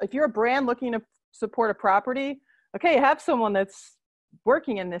you're a brand looking to support a property, okay, have someone that's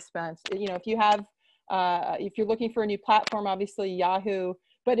working in this space. If you have If you're looking for a new platform, obviously Yahoo,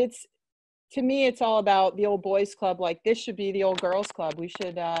 but to me, it's all about the old boys club. Like, this should be the old girls club. We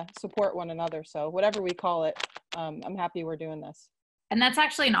should support one another. So whatever we call it, I'm happy we're doing this. And that's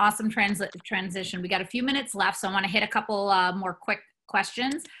actually an awesome transition. We got a few minutes left, so I want to hit a couple more quick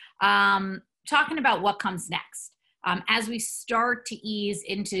questions. Talking about what comes next. As we start to ease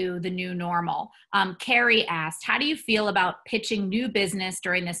into the new normal, Carrie asked, how do you feel about pitching new business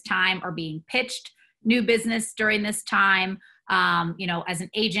during this time, or being pitched new business during this time? As an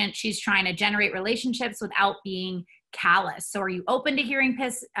agent, she's trying to generate relationships without being callous. So are you open to hearing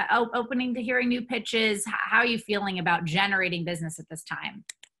new pitches? How are you feeling about generating business at this time?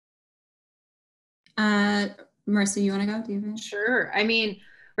 Marissa, you want to go? Do you? Sure. I mean,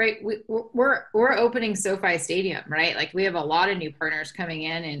 right, we're opening SoFi Stadium, right? Like, we have a lot of new partners coming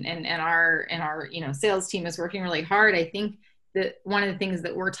in, and our sales team is working really hard. I think that one of the things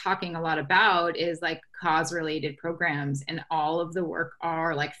that we're talking a lot about is like cause-related programs, and all of the work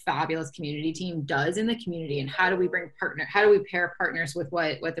our like fabulous community team does in the community. And how do we pair partners with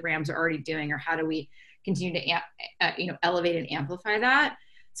what the Rams are already doing, or how do we continue to elevate and amplify that?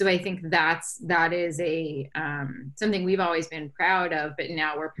 So I think that is a something we've always been proud of, but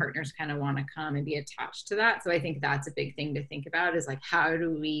now where partners kind of want to come and be attached to that. So I think that's a big thing to think about, is like, how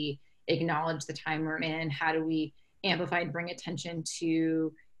do we acknowledge the time we're in? How do we amplify and bring attention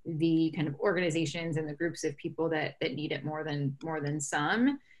to the kind of organizations and the groups of people that need it more than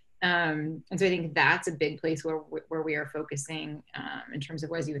some? And so I think that's a big place where we are focusing in terms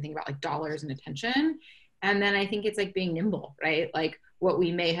of, as you would think about like dollars and attention. And then I think it's like being nimble, right? Like, what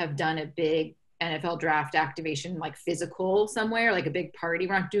we may have done a big NFL draft activation, like physical somewhere, like a big party,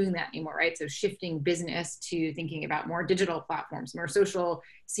 we're not doing that anymore, right? So shifting business to thinking about more digital platforms, more social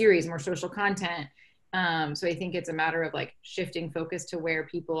series, more social content. So I think it's a matter of like shifting focus to where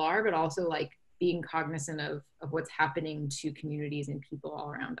people are, but also like being cognizant of what's happening to communities and people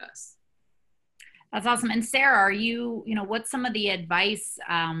all around us. That's awesome. And Sarah, are what's some of the advice,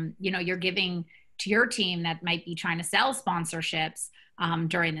 you're giving to your team that might be trying to sell sponsorships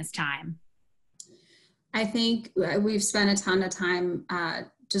during this time? I think we've spent a ton of time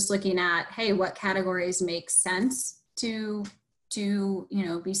just looking at, hey, what categories make sense to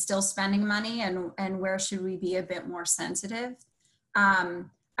be still spending money, and where should we be a bit more sensitive?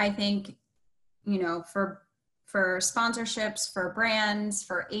 I think, for sponsorships, for brands,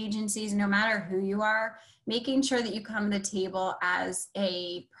 for agencies, no matter who you are, making sure that you come to the table as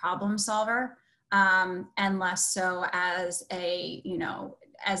a problem solver, and less so as a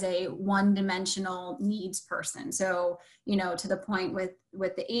one-dimensional needs person. So, to the point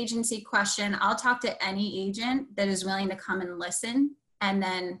with the agency question, I'll talk to any agent that is willing to come and listen and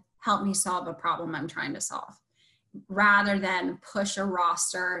then help me solve a problem I'm trying to solve, rather than push a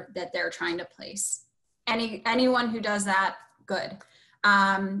roster that they're trying to place. Anyone who does that, good.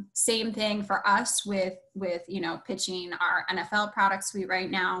 Same thing for us with pitching our NFL product suite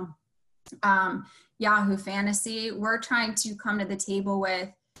right now. Yahoo Fantasy, we're trying to come to the table with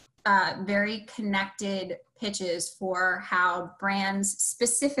very connected pitches for how brands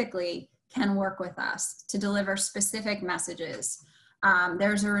specifically can work with us to deliver specific messages.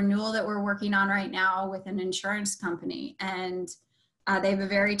 There's a renewal that we're working on right now with an insurance company, and they have a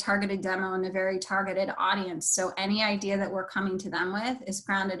very targeted demo and a very targeted audience. So any idea that we're coming to them with is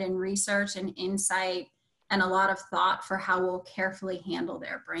grounded in research and insight and a lot of thought for how we'll carefully handle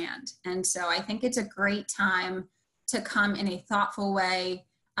their brand. And so I think it's a great time to come in a thoughtful way,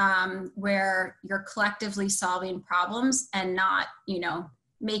 where you're collectively solving problems and not,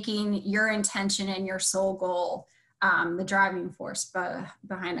 making your intention and your sole goal the driving force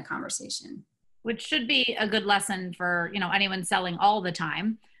behind the conversation. Which should be a good lesson for, anyone selling all the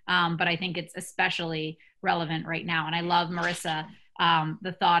time. But I think it's especially relevant right now. And I love, Marissa,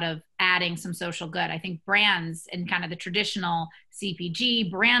 the thought of adding some social good. I think brands in kind of the traditional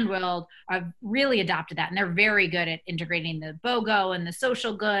CPG brand world have really adopted that, and they're very good at integrating the BOGO and the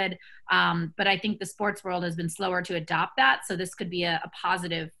social good. But I think the sports world has been slower to adopt that. So this could be a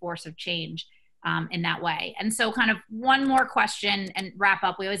positive force of change in that way. And so kind of one more question and wrap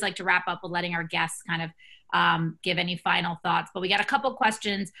up. We always like to wrap up with letting our guests kind of give any final thoughts, but we got a couple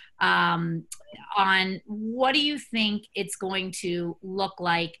questions on what do you think it's going to look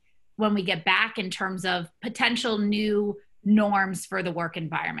like when we get back in terms of potential new norms for the work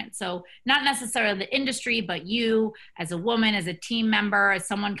environment. So not necessarily the industry, but you as a woman, as a team member, as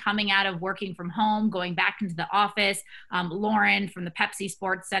someone coming out of working from home, going back into the office. Lauren from the Pepsi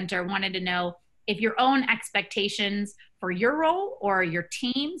Sports Center wanted to know if your own expectations for your role or your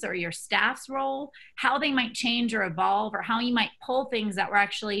team's or your staff's role, how they might change or evolve, or how you might pull things that were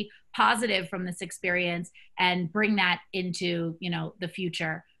actually positive from this experience and bring that into, you know, the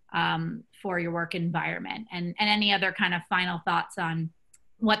future for your work environment. And any other kind of final thoughts on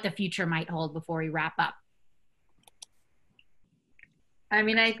what the future might hold before we wrap up? I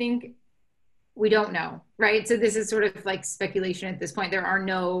mean, I think we don't know, right? So this is sort of like speculation at this point. There are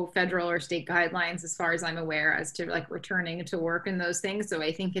no federal or state guidelines, as far as I'm aware, as to like returning to work and those things. So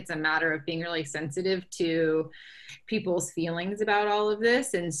I think it's a matter of being really sensitive to people's feelings about all of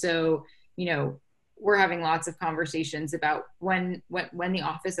this. And so, you know, we're having lots of conversations about when the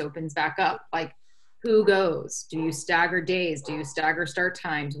office opens back up, like who goes? Do you stagger days? Do you stagger start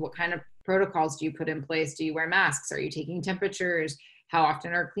times? What kind of protocols do you put in place? Do you wear masks? Are you taking temperatures? How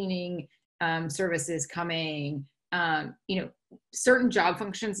often are cleaning services coming? You know, certain job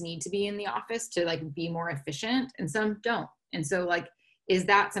functions need to be in the office to like be more efficient, and some don't. And so like, is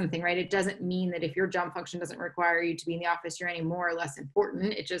that something, right? It doesn't mean that if your job function doesn't require you to be in the office, you're any more or less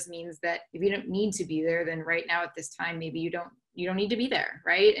important. It just means that if you don't need to be there, then right now at this time, maybe you don't need to be there,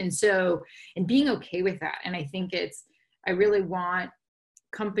 right? And so, and being okay with that. And I think I really want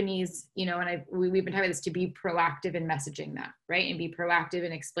companies, you know, and we've been talking about this, to be proactive in messaging that, right? And be proactive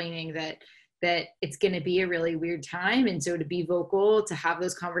in explaining that it's going to be a really weird time. And so to be vocal, to have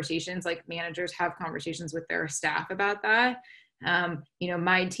those conversations, like managers have conversations with their staff about that. You know,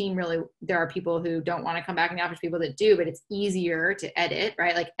 my team really, there are people who don't want to come back in the office, people that do, but it's easier to edit,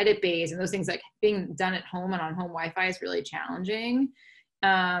 right? Like edit bays and those things, like being done at home and on home Wi-Fi is really challenging.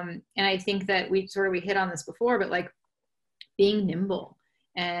 And I think that we hit on this before, but like being nimble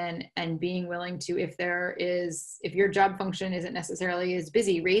and being willing to, if your job function isn't necessarily as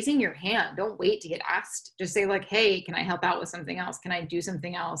busy, raising your hand. Don't wait to get asked. Just say like, hey, can I help out with something else? Can I do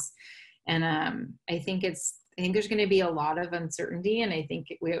something else? And I think there's going to be a lot of uncertainty. And I think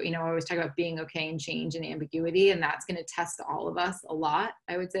I always talk about being okay in change and ambiguity, and that's going to test all of us a lot,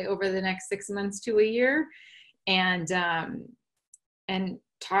 I would say, over the next 6 months to a year. And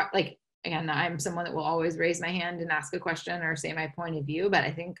talk, like, again, I'm someone that will always raise my hand and ask a question or say my point of view, but I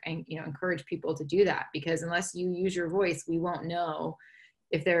think I encourage people to do that, because unless you use your voice, we won't know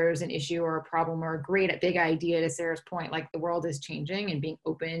if there's an issue or a problem or a great big idea. To Sarah's point, like the world is changing, and being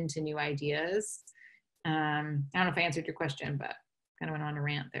open to new ideas. I don't know if I answered your question, but kind of went on a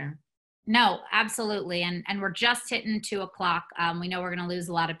rant there. No, absolutely. And we're just hitting 2 o'clock. We know we're going to lose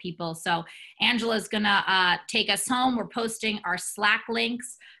a lot of people. So Angela's going to take us home. We're posting our Slack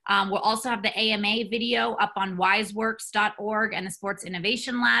links. We'll also have the AMA video up on wiseworks.org and the Sports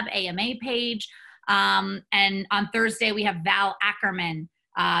Innovation Lab AMA page. And on Thursday, we have Val Ackerman,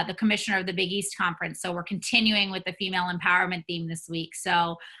 the commissioner of the Big East Conference. So we're continuing with the female empowerment theme this week.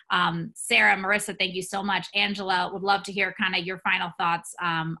 So Sarah, Marissa, thank you so much. Angela, would love to hear kind of your final thoughts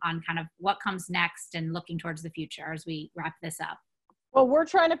on kind of what comes next and looking towards the future as we wrap this up. Well, we're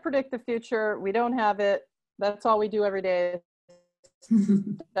trying to predict the future. We don't have it. That's all we do every day,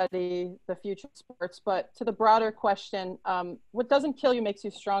 study the future of sports. But to the broader question, what doesn't kill you makes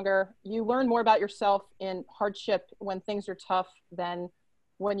you stronger. You learn more about yourself in hardship when things are tough than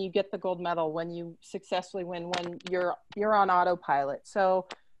when you get the gold medal, when you successfully win, when you're on autopilot. So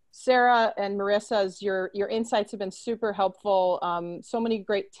Sarah and Marissa's, your insights have been super helpful. So many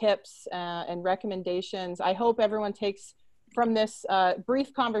great tips and recommendations. I hope everyone takes from this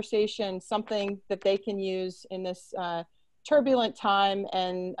brief conversation something that they can use in this turbulent time.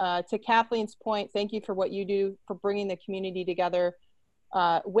 And to Kathleen's point, thank you for what you do for bringing the community together.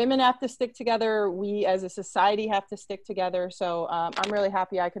 Women have to stick together. We as a society have to stick together. So I'm really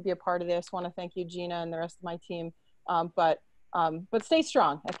happy I could be a part of this. Want to thank you, Gina, and the rest of my team. But stay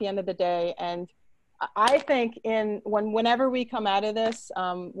strong at the end of the day. And I think whenever we come out of this,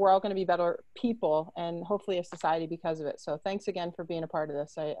 we're all going to be better people and hopefully a society because of it. So thanks again for being a part of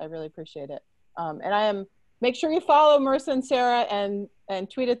this. I really appreciate it. And make sure you follow Marissa and Sarah and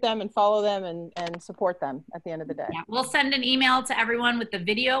tweet at them and follow them and support them at the end of the day. Yeah, we'll send an email to everyone with the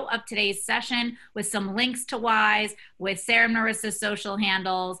video of today's session with some links to WISE, with Sarah and Marissa's social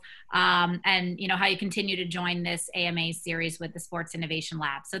handles, and how you continue to join this AMA series with the Sports Innovation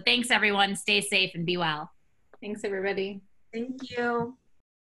Lab. So thanks everyone, stay safe and be well. Thanks everybody. Thank you.